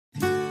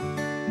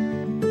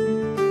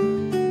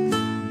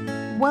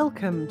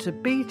Welcome to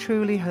Be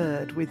Truly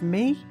Heard with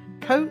me,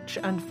 coach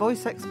and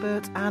voice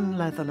expert Anne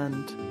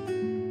Leatherland.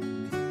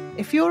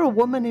 If you're a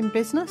woman in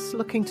business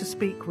looking to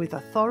speak with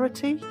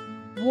authority,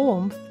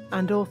 warmth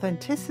and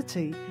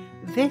authenticity,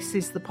 this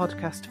is the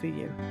podcast for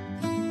you.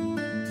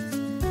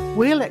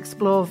 We'll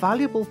explore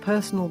valuable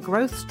personal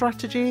growth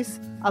strategies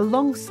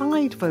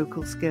alongside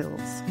vocal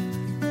skills,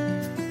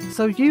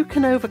 so you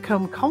can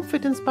overcome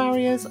confidence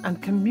barriers and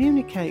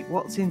communicate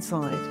what's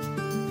inside.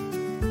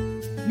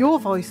 Your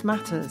voice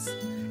matters.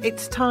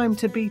 It's time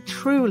to be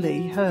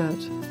truly heard.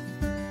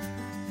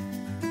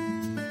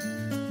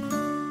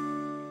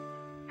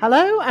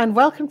 Hello and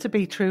welcome to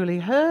Be Truly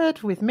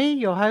Heard with me,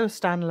 your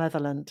host, Anne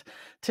Leatherland.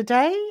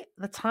 Today,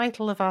 the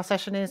title of our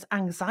session is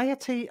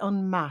Anxiety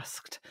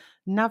Unmasked,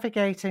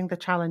 Navigating the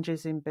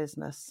Challenges in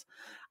Business.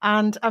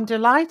 And I'm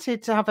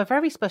delighted to have a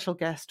very special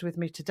guest with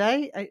me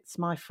today. It's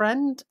my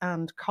friend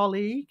and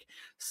colleague,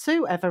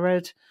 Sue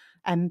Everard,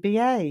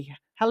 MBA.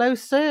 Hello,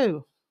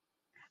 Sue.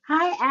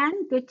 Hi,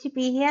 Anne. Good to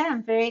be here.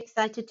 I'm very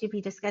excited to be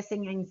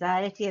discussing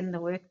anxiety in the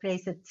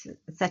workplace at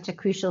such a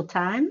crucial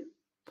time.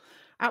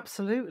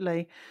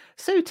 Absolutely.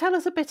 Sue, tell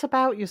us a bit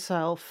about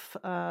yourself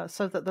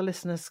so that the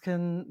listeners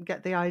can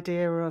get the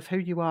idea of who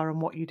you are and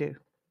what you do.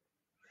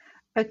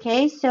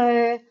 Okay,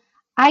 so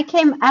I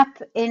came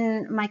up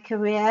in my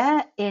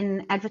career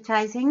in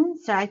advertising.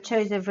 So I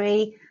chose a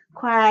very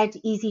quiet,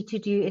 easy to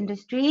do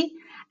industry.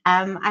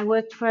 I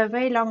worked for a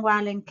very long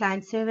while in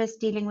client service,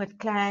 dealing with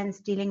clients,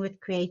 dealing with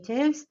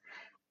creatives.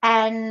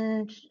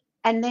 And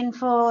then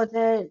for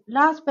the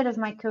last bit of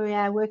my career,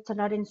 I worked a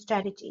lot in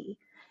strategy.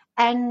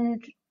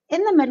 And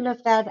in the middle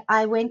of that,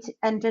 I went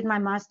and did my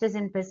master's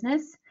in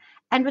business.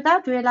 And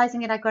without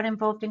realizing it, I got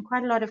involved in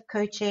quite a lot of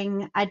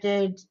coaching. I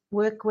did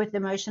work with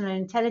emotional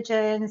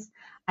intelligence.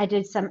 I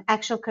did some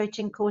actual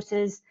coaching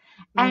courses.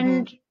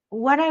 And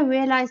what I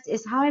realized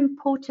is how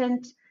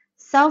important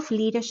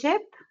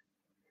self-leadership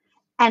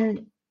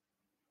and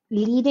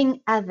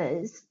leading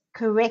others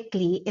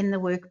correctly in the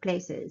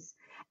workplaces.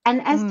 And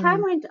as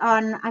time went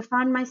on, I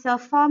found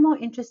myself far more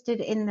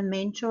interested in the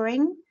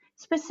mentoring,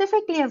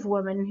 specifically of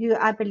women who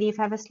I believe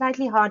have a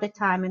slightly harder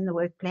time in the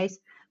workplace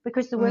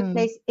because the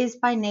workplace is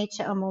by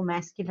nature a more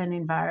masculine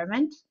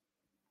environment.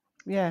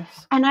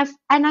 Yes. And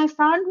I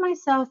found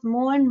myself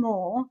more and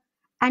more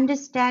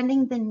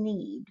understanding the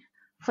need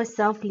for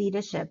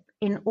self-leadership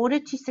in order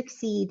to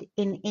succeed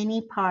in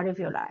any part of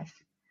your life.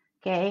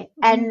 Okay.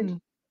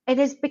 And it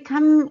has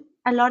become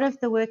a lot of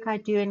the work I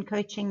do in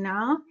coaching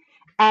now.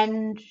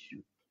 And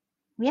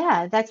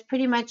yeah, that's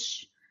pretty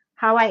much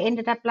how I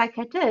ended up like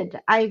I did.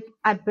 I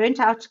burnt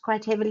out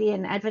quite heavily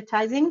in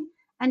advertising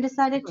and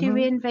decided to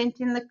reinvent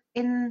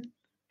in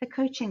the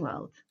coaching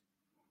world.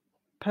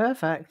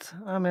 Perfect.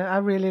 I mean, I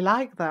really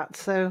like that.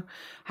 So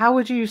how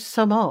would you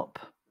sum up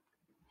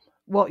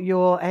what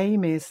your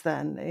aim is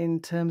then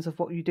in terms of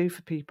what you do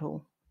for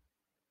people?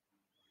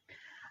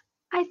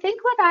 I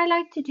think what I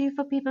like to do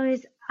for people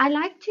is I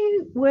like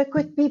to work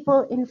with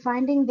people in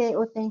finding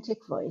their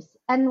authentic voice.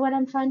 And what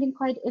I'm finding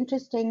quite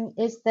interesting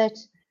is that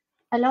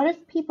a lot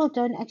of people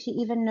don't actually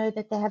even know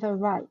that they have a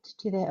right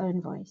to their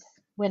own voice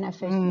when I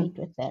first meet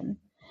with them.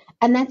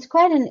 And that's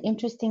quite an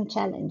interesting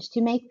challenge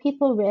to make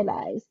people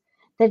realize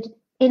that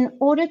in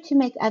order to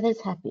make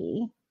others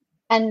happy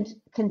and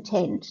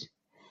content,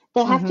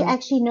 they have to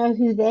actually know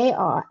who they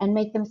are and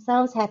make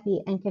themselves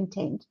happy and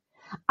content.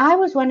 I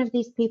was one of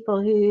these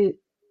people who,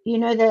 you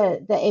know,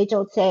 the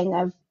age-old saying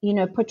of, you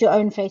know, put your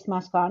own face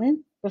mask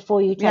on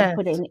before you try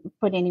to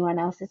put anyone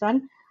else's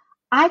on.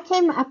 I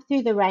came up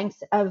through the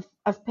ranks of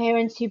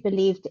parents who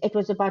believed it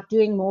was about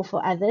doing more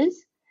for others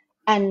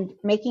and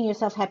making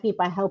yourself happy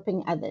by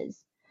helping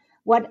others.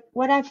 What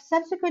I've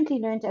subsequently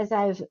learned as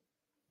I've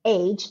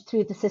aged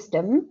through the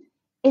system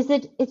is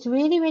that it's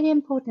really, really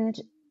important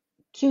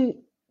to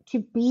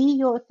be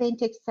your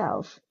authentic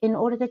self in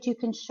order that you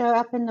can show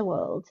up in the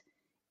world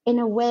in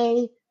a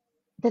way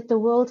that the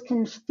world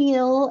can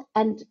feel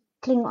and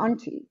cling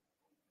onto.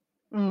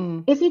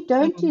 If you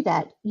don't do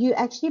that, you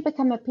actually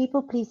become a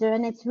people pleaser,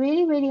 and it's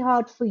really, really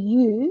hard for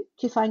you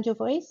to find your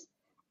voice,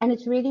 and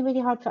it's really, really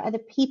hard for other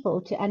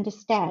people to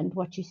understand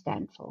what you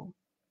stand for.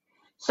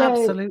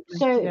 Absolutely.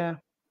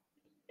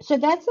 So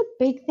that's a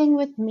big thing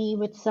with me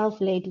with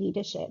self-led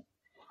leadership.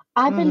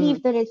 I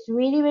believe that it's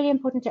really, really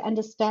important to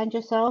understand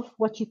yourself,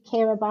 what you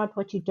care about,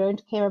 what you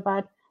don't care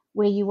about,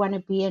 where you want to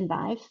be in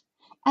life.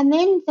 And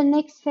then the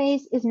next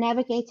phase is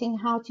navigating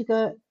how to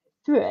go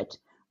through it,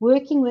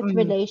 working with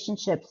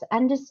relationships,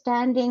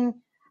 understanding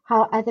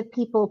how other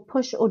people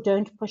push or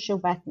don't push your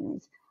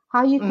buttons,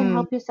 how you can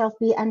help yourself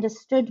be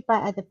understood by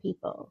other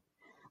people,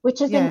 which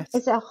is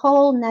a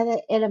whole nother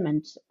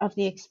element of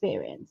the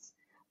experience.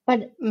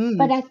 But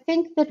I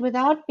think that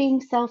without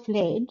being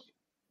self-led,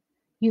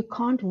 you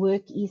can't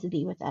work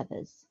easily with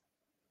others.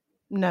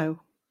 No.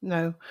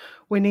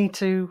 We need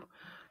to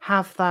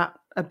have that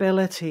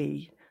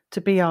ability to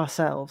be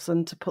ourselves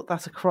and to put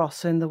that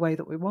across in the way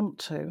that we want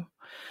to.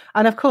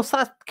 And of course,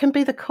 that can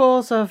be the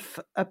cause of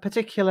a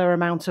particular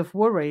amount of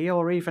worry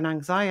or even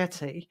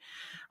anxiety.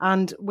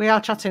 And we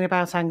are chatting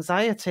about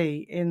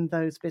anxiety in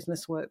those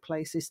business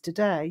workplaces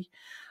today.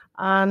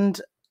 And,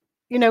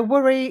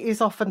 worry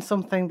is often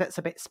something that's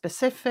a bit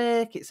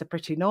specific. It's a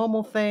pretty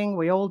normal thing.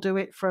 We all do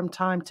it from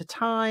time to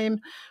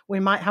time. We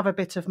might have a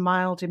bit of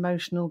mild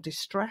emotional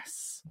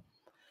distress.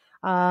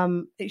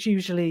 It's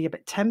usually a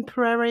bit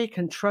temporary,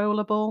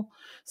 controllable.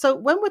 So,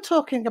 when we're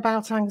talking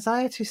about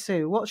anxiety,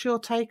 Sue, what's your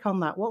take on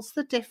that? What's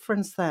the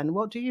difference then?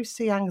 What do you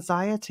see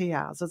anxiety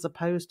as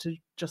opposed to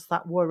just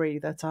that worry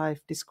that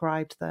I've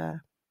described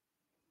there?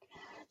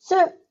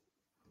 So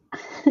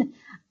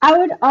I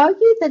would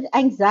argue that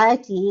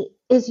anxiety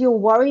is your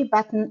worry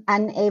button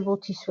unable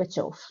to switch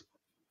off.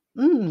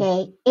 Mm,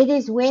 Okay. It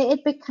is where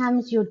it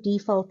becomes your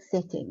default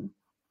setting.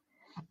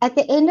 At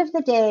the end of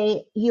the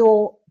day,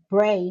 your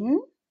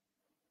brain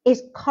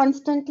is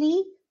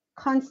constantly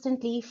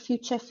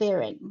future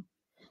fearing.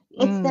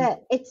 mm,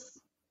 It's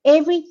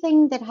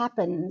everything that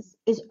happens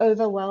is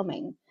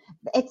overwhelming.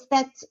 It's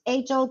that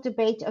age-old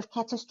debate of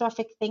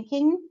catastrophic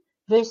thinking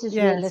versus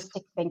yes.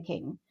 realistic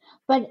thinking.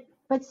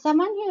 But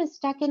someone who is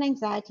stuck in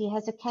anxiety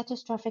has a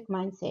catastrophic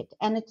mindset,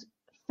 and it's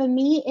for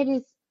me it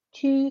is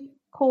two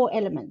core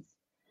elements.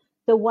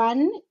 The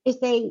one is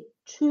they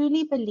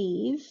truly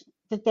believe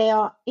that they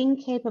are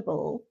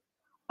incapable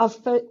of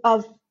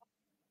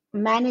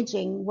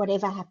managing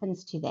whatever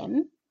happens to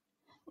them.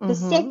 The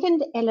Mm-hmm.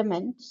 second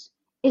element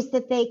is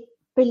that they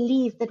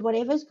believe that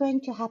whatever is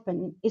going to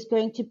happen is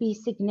going to be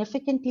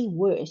significantly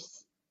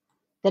worse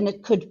than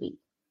it could be.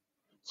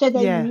 So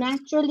they Yes.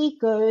 naturally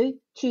go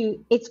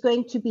to it's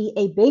going to be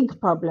a big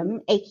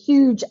problem, a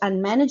huge,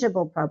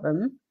 unmanageable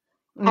problem,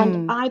 and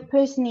Mm, I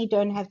personally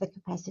don't have the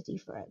capacity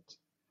for it.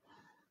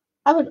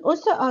 I would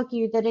also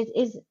argue that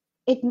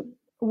it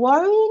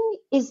worrying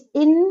is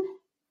in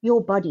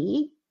your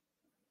body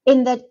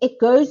in that it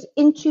goes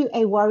into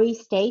a worry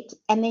state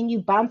and then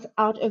you bounce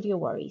out of your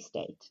worry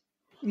state.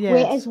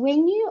 Whereas yes.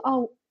 when you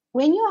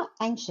are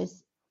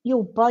anxious,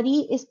 your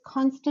body is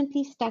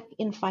constantly stuck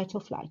in fight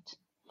or flight.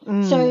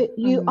 Mm, So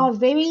you mm, are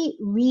very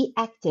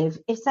reactive.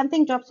 If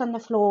something drops on the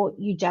floor,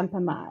 you jump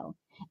a mile.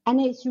 And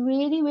it's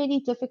really, really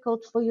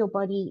difficult for your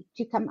body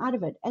to come out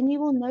of it. And you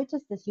will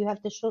notice this. You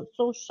have the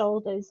sore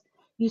shoulders.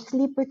 You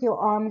sleep with your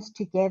arms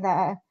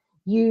together.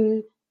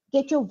 You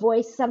get your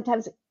voice.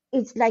 Sometimes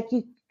it's like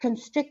you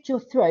constrict your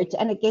throat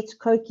and it gets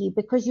croaky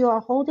because you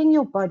are holding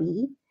your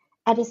body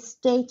at a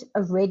state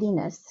of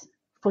readiness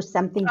for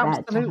something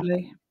bad to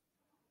absolutely. happen.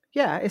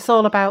 Yeah, it's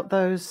all about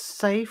those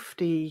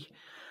safety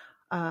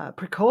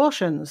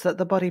precautions that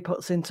the body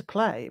puts into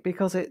play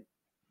because it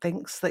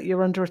thinks that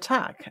you're under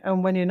attack.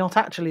 And when you're not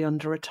actually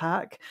under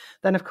attack,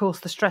 then of course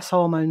the stress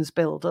hormones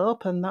build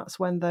up, and that's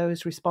when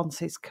those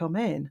responses come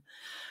in.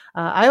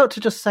 I ought to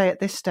just say at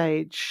this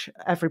stage,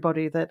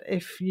 everybody, that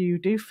if you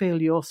do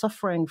feel you're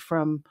suffering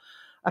from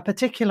a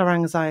particular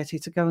anxiety,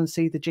 to go and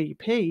see the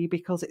GP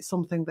because it's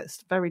something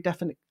that's very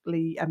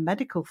definitely a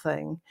medical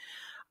thing.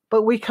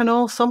 But we can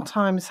all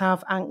sometimes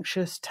have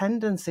anxious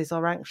tendencies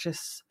or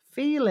anxious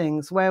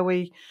feelings where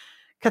we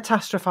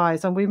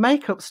catastrophize and we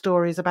make up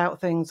stories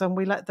about things and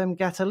we let them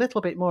get a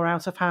little bit more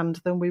out of hand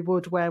than we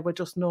would where we're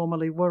just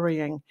normally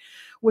worrying.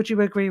 Would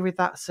you agree with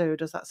that, Sue?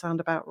 Does that sound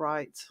about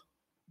right?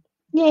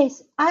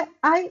 Yes,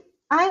 I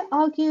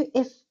argue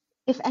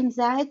if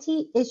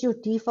anxiety is your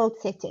default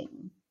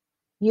setting,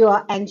 you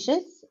are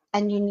anxious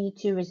and you need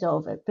to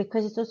resolve it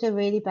because it's also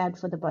really bad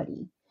for the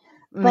body.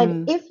 But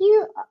Mm, if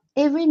you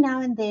every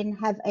now and then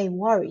have a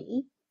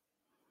worry,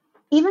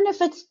 even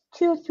if it's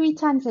 2 or 3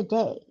 times a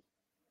day,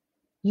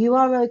 you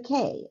are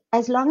okay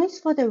as long as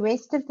for the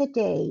rest of the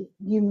day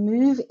you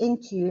move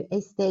into a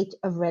state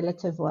of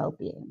relative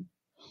well-being.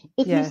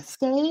 If you yes.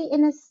 stay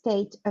in a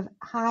state of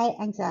high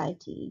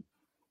anxiety,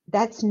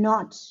 that's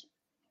not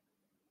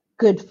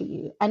good for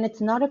you and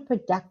it's not a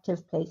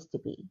productive place to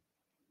be.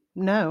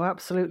 No,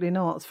 absolutely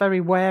not. It's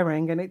very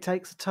wearing and it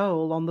takes a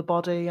toll on the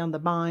body and the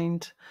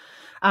mind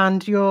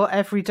and your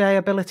everyday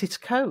ability to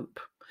cope.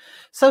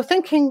 So,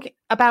 thinking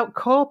about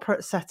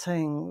corporate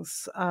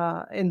settings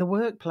in the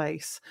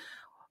workplace,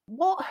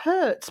 what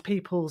hurts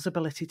people's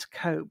ability to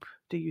cope,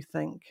 do you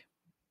think?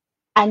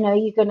 I know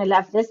you're going to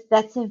love this.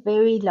 That's a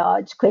very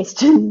large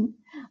question.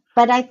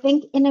 But I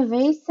think, in a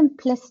very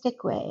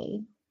simplistic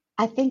way,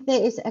 I think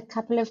there is a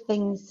couple of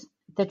things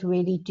that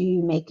really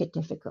do make it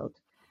difficult.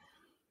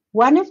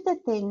 One of the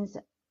things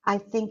I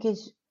think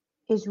is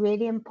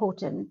really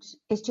important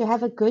is to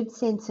have a good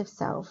sense of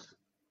self,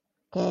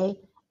 okay,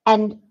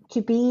 and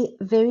to be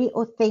very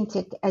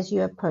authentic as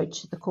you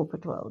approach the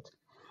corporate world.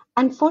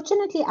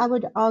 Unfortunately, I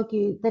would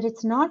argue that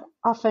it's not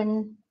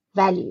often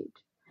valued.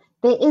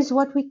 There is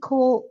what we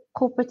call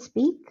corporate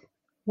speak,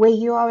 where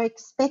you are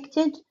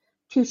expected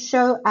to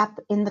show up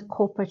in the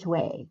corporate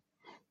way.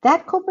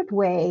 That corporate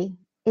way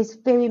is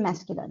very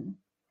masculine.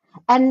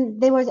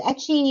 And there was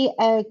actually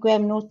a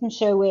Graham Norton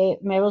show where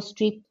Meryl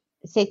Streep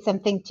said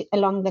something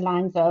along the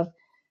lines of,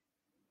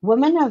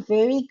 women are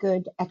very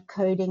good at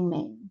coding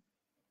men.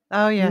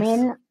 Oh, yes.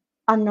 Men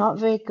are not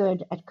very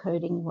good at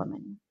coding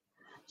women.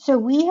 So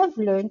we have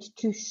learned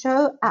to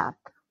show up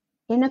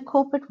in a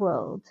corporate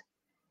world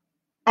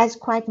as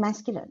quite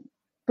masculine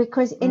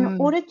because in Mm,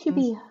 order to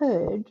mm, be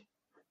heard,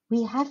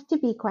 we have to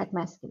be quite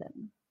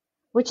masculine,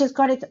 which has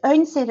got its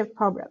own set of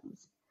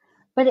problems.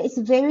 But it's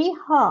very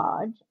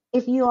hard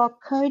if you are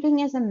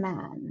coding as a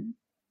man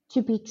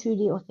to be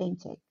truly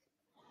authentic,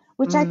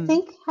 which I mm.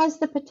 think has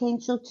the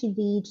potential to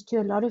lead to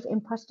a lot of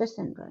imposter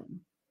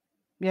syndrome.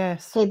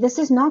 Yes. Okay, this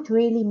is not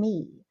really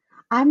me.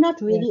 I'm not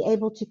Yes. really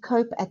able to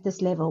cope at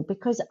this level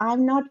because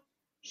I'm not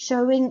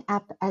showing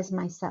up as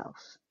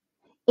myself.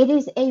 It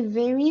is a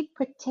very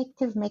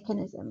protective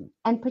mechanism,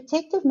 and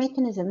protective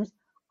mechanisms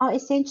are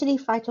essentially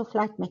fight or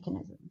flight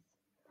mechanisms,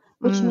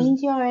 which Mm,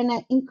 means you are in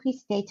an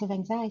increased state of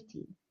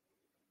anxiety.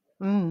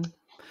 mm.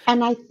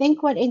 And I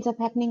think what ends up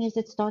happening is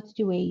it starts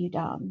to wear you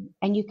down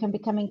and you can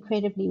become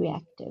incredibly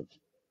reactive.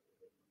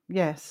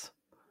 Yes.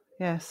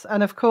 Yes.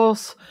 And of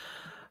course,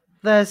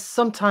 there's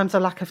sometimes a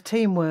lack of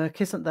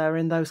teamwork, isn't there,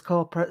 in those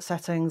corporate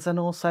settings, and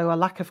also a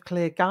lack of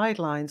clear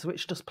guidelines,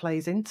 which just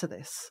plays into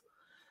this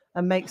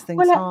and makes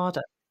things Well,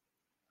 harder.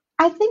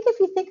 I think if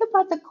you think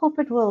about the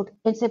corporate world,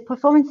 it's a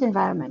performance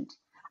environment.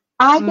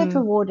 I get Mm,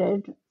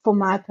 rewarded for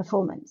my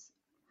performance.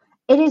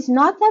 It is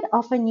not that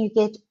often you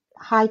get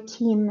high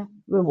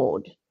team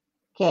reward.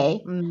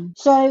 Okay. mm.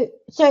 So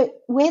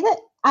whether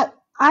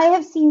I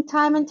have seen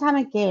time and time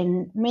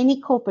again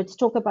many corporates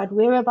talk about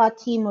we're about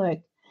teamwork,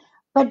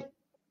 but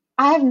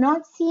I have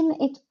not seen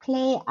it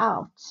play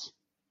out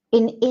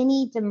in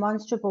any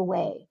demonstrable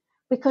way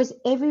because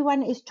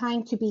everyone is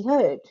trying to be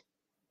heard.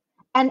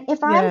 And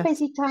if I'm Yes.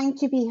 busy trying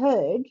to be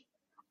heard,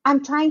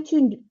 I'm trying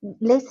to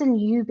lessen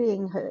you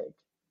being heard.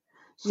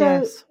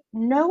 So Yes.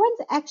 no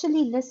one's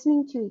actually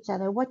listening to each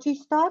other. What you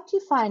start to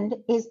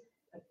find is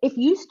if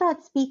you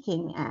start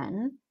speaking,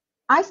 Anne,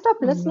 I stop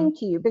Hmm. listening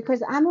to you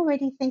because I'm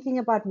already thinking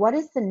about what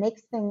is the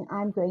next thing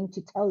I'm going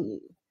to tell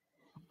you.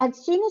 As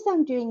soon as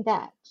I'm doing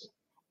that,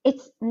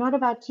 it's not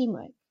about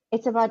teamwork.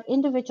 It's about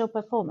individual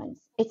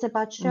performance. It's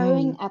about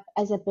showing Mm. up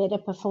as a better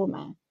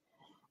performer.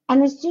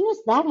 And as soon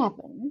as that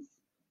happens,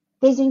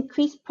 there's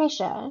increased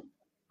pressure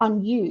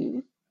on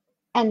you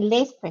and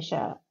less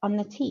pressure on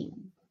the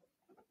team.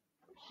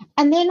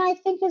 And then I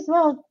think as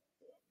well,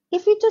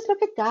 if you just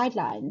look at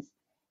guidelines,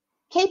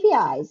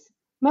 KPIs,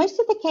 most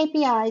of the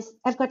KPIs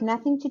have got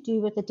nothing to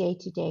do with the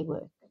day-to-day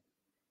work.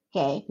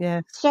 Okay.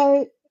 Yes.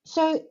 So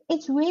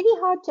it's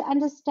really hard to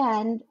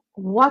understand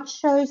what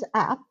shows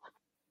up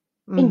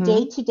in Hmm.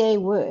 day-to-day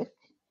work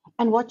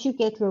and what you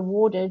get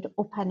rewarded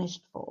or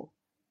punished for.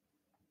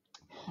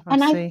 I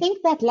And I see.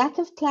 think that lack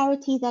of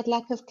clarity, that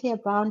lack of clear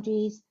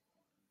boundaries,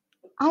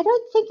 I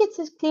don't think it's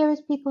as clear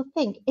as people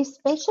think,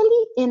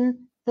 especially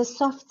in the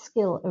soft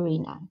skill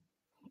arena.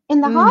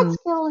 In the hard Mm.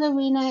 skill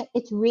arena,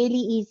 it's really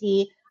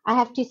easy. I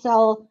have to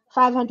sell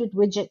 500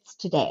 widgets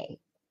today.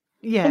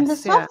 In the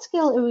Yes. Yeah. soft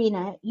skill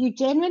arena, you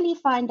generally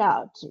find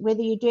out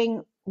whether you're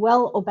doing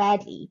well or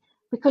badly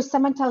because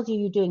someone tells you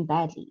you're doing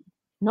badly,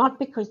 not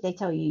because they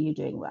tell you you're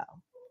doing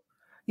well.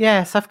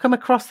 Yes. I've come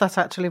across that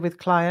actually with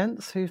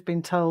clients who've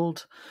been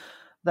told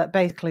that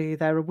basically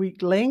they're a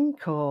weak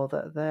link or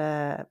that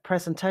their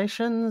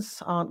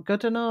presentations aren't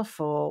good enough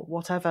or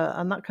whatever.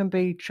 And that can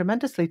be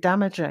tremendously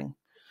damaging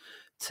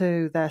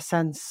to their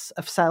sense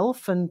of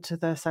self and to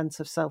their sense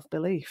of self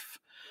belief.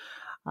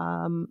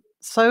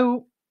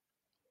 So,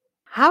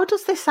 how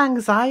does this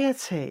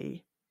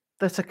anxiety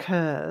that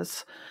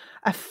occurs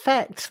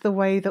affect the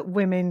way that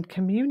women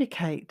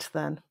communicate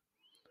then?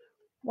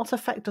 What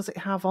effect does it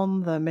have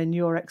on them in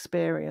your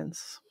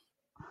experience?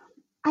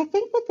 I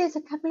think that there's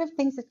a couple of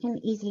things that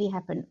can easily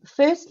happen.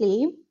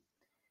 Firstly,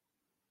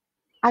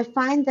 I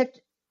find that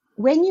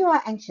when you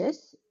are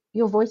anxious,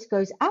 your voice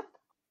goes up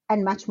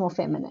and much more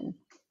feminine.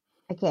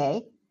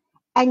 Okay.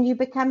 And you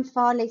become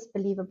far less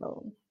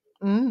believable.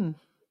 Mm,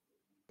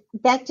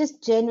 That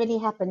just generally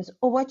happens.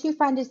 Or what you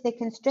find is they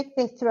constrict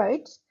their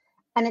throat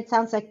and it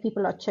sounds like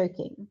people are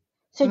choking.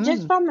 So,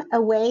 just mm, from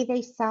a way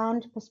they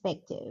sound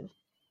perspective,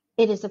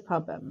 it is a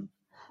problem.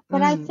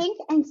 But I mm. think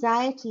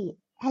anxiety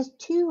has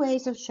two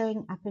ways of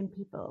showing up in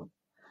people.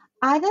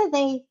 Either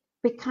they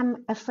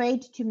become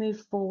afraid to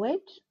move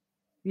forward,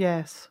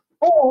 Yes.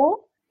 or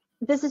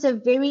this is a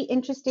very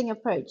interesting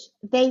approach.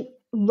 They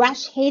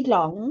rush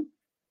headlong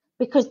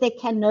because they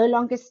can no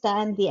longer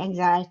stand the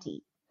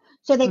anxiety.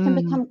 So they can Mm,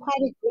 become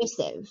quite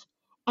aggressive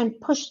and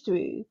push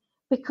through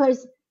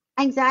because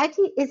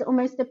anxiety is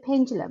almost a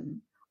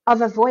pendulum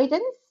of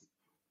avoidance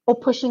or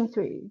pushing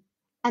through.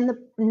 And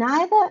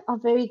neither are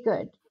very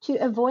good. To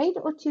avoid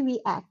or to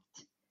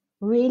react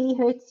really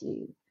hurts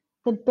you.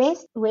 The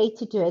best way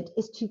to do it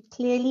is to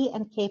clearly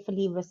and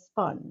carefully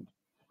respond.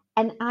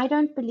 And I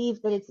don't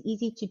believe that it's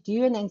easy to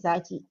do an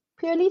anxiety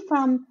purely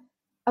from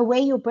a way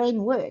your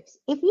brain works.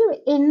 If you're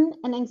in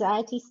an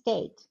anxiety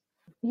state,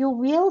 your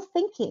real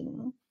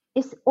thinking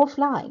is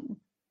offline.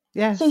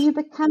 So yes. you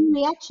become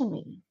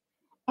reactionary.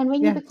 And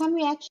when you Yes. become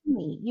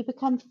reactionary, you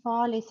become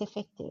far less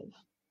effective.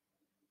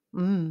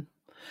 Mm.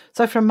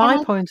 So, from And my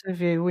I, point of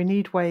view, we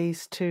need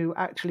ways to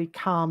actually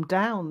calm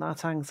down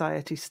that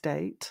anxiety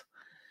state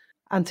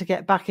and to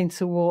get back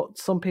into what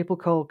some people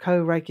call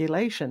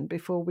co-regulation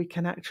before we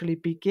can actually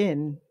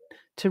begin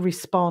to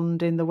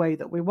respond in the way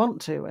that we want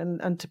to,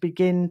 and to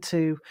begin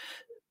to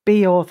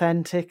be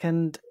authentic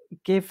and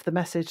give the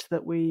message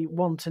that we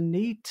want and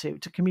need to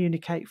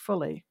communicate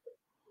fully.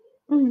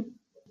 Mm.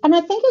 And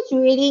I think it's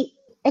really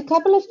a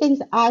couple of things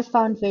I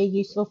found very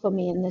useful for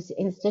me in this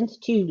instance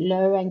to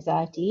lower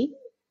anxiety.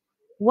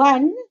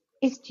 One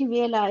is to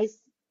realize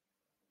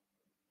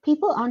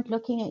people aren't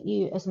looking at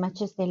you as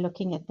much as they're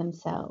looking at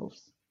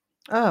themselves.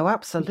 Oh, Okay.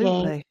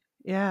 absolutely.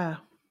 Yeah.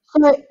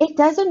 So it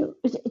doesn't,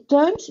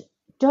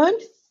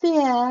 don't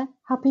fear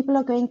how people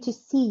are going to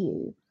see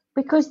you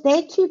because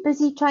they're too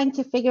busy trying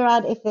to figure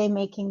out if they're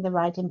making the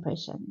right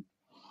impression.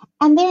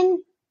 And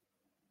then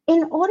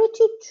in order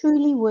to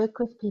truly work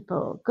with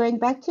people, going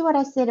back to what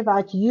I said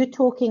about you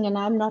talking and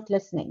I'm not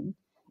listening,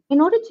 in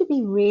order to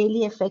be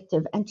really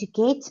effective and to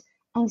get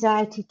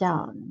anxiety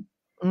down,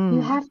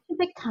 you have to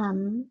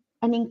become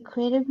an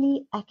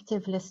incredibly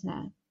active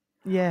listener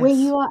where Yes.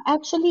 you are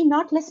actually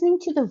not listening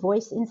to the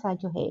voice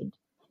inside your head.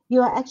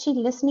 You are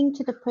actually listening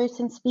to the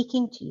person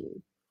speaking to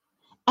you.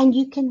 And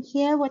you can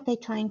hear what they're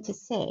trying to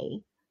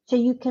say, so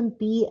you can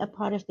be a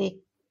part of their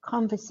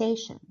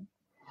conversation.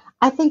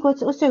 I think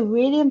what's also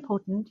really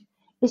important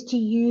is to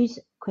use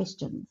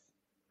questions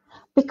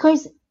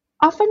because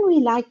often we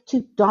like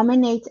to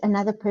dominate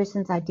another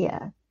person's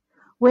idea,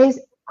 whereas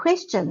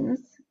questions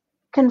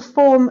can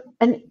form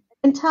an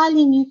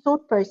entirely new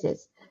thought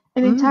process,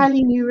 an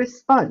entirely new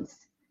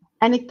response,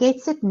 and it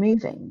gets it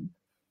moving.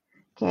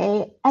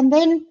 Okay. And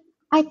then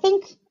I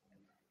think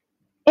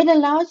it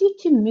allows you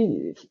to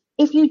move.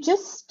 If you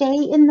just stay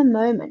in the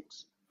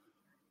moment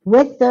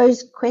with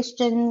those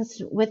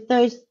questions, with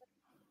those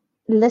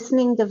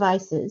listening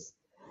devices,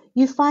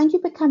 you find you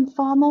become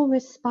far more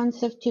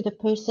responsive to the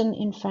person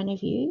in front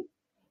of you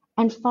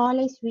and far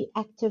less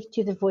reactive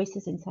to the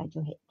voices inside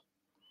your head.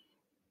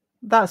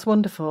 That's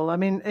wonderful. I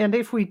mean, and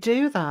if we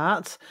do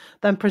that,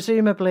 then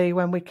presumably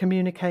when we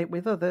communicate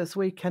with others,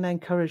 we can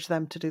encourage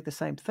them to do the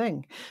same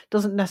thing.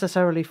 Doesn't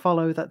necessarily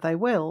follow that they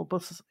will,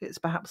 but it's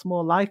perhaps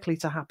more likely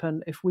to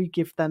happen if we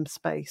give them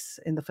space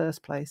in the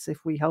first place,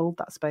 if we hold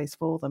that space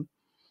for them.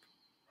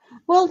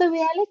 Well, the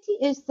reality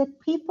is that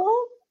people,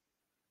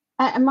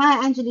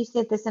 Maya Angelou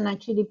said this, and I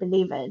truly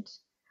believe it.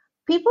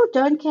 People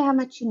don't care how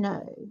much you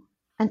know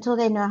until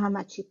they know how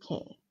much you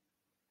care.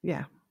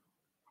 Yeah.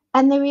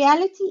 And the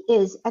reality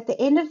is, at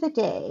the end of the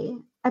day,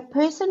 a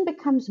person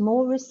becomes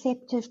more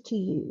receptive to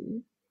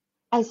you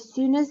as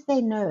soon as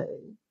they know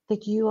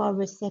that you are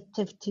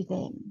receptive to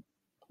them.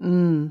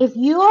 If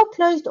you are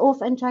closed off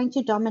and trying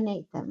to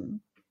dominate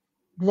them,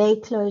 they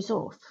close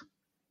off.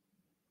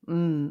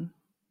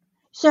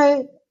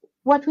 So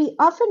what we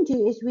often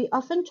do is we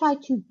often try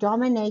to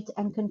dominate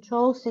and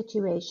control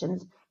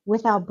situations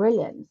with our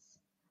brilliance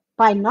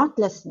by not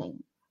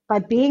listening, by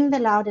being the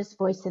loudest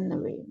voice in the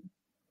room.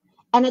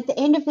 And at the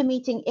end of the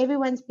meeting,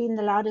 everyone's been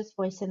the loudest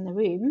voice in the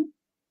room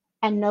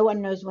and no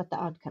one knows what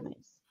the outcome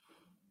is.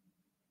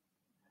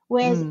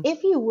 Whereas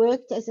if you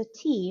worked as a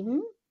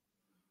team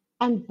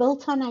and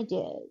built on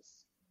ideas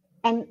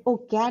and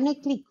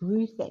organically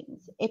grew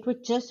things, it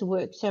would just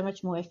work so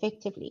much more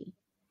effectively.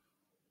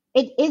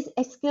 It is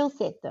a skill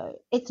set, though.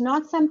 It's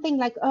not something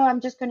like, oh, I'm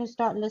just going to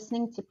start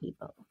listening to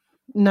people.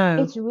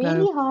 No, It's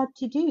really no. hard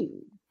to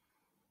do.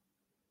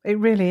 It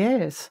really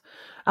is.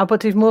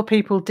 But if more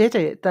people did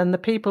it, then the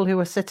people who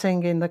are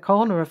sitting in the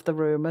corner of the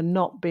room and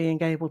not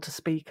being able to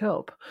speak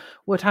up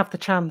would have the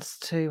chance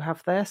to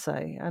have their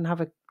say and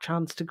have a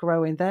chance to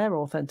grow in their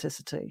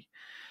authenticity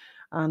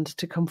and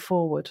to come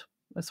forward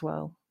as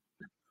well.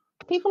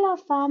 People are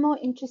far more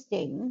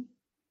interesting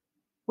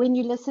when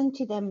you listen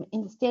to them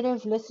instead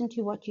of listen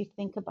to what you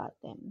think about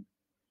them.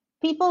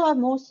 People are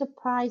more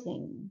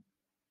surprising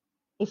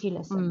if you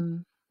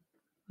listen.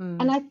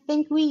 And I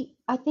think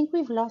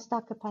we've lost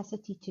our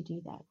capacity to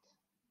do that.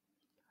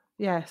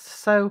 Yes.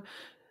 So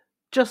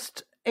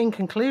just in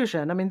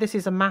conclusion, I mean, this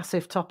is a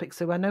massive topic,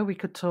 so I know we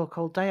could talk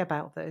all day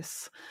about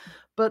this.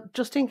 But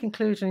just in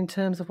conclusion, in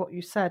terms of what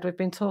you said, we've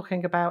been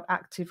talking about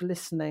active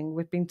listening.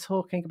 We've been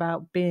talking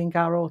about being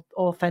our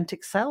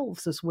authentic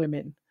selves as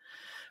women,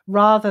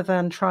 rather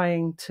than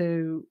trying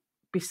to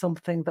be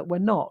something that we're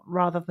not,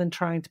 rather than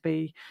trying to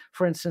be,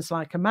 for instance,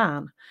 like a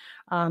man.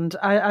 And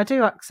I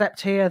do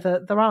accept here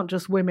that there aren't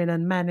just women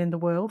and men in the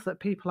world, that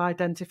people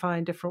identify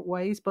in different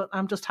ways, but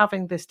I'm just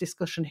having this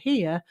discussion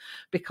here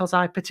because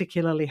I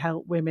particularly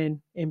help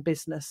women in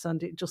business,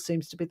 and it just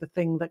seems to be the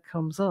thing that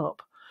comes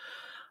up.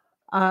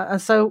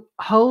 And so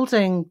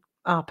holding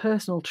our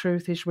personal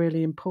truth is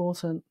really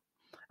important,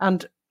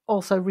 and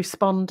also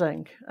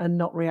responding and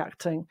not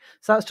reacting.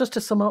 So that's just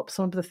to sum up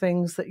some of the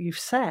things that you've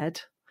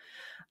said.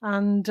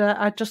 And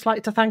I'd just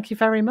like to thank you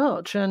very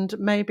much and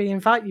maybe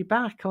invite you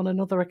back on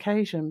another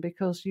occasion,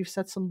 because you've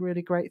said some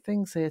really great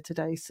things here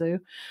today, Sue.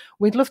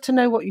 We'd love to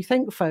know what you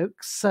think,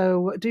 folks.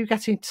 So do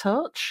get in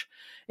touch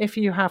if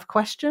you have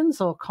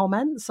questions or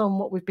comments on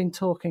what we've been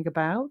talking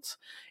about.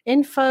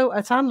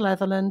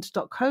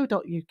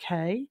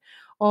 info@annletherland.co.uk,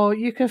 or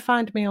you can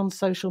find me on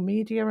social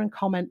media and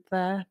comment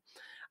there.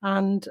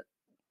 And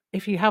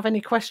If you have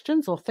any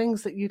questions or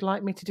things that you'd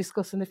like me to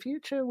discuss in the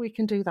future, we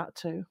can do that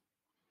too.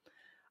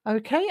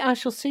 Okay, I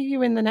shall see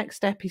you in the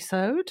next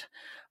episode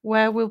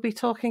where we'll be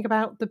talking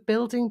about the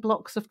building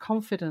blocks of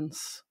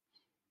confidence.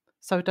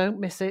 So don't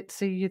miss it.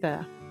 See you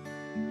there.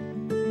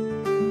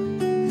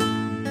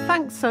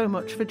 Thanks so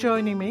much for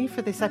joining me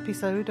for this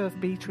episode of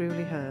Be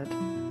Truly Heard.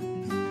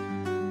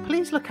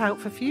 Please look out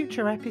for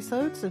future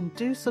episodes and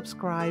do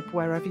subscribe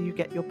wherever you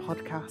get your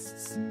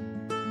podcasts.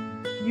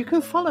 You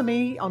can follow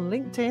me on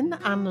LinkedIn,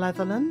 Anne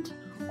Letherland,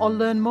 or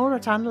learn more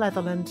at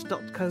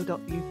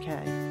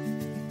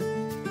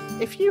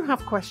annletherland.co.uk. If you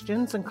have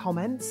questions and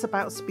comments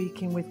about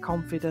speaking with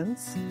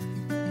confidence,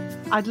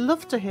 I'd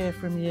love to hear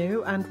from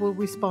you and will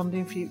respond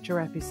in future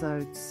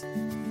episodes.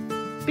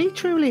 Be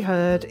Truly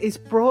Heard is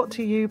brought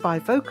to you by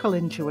Vocal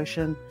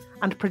Intuition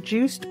and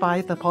produced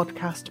by the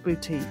Podcast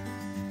Boutique.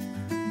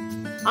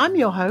 I'm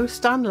your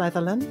host, Anne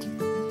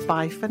Letherland.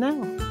 Bye for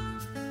now.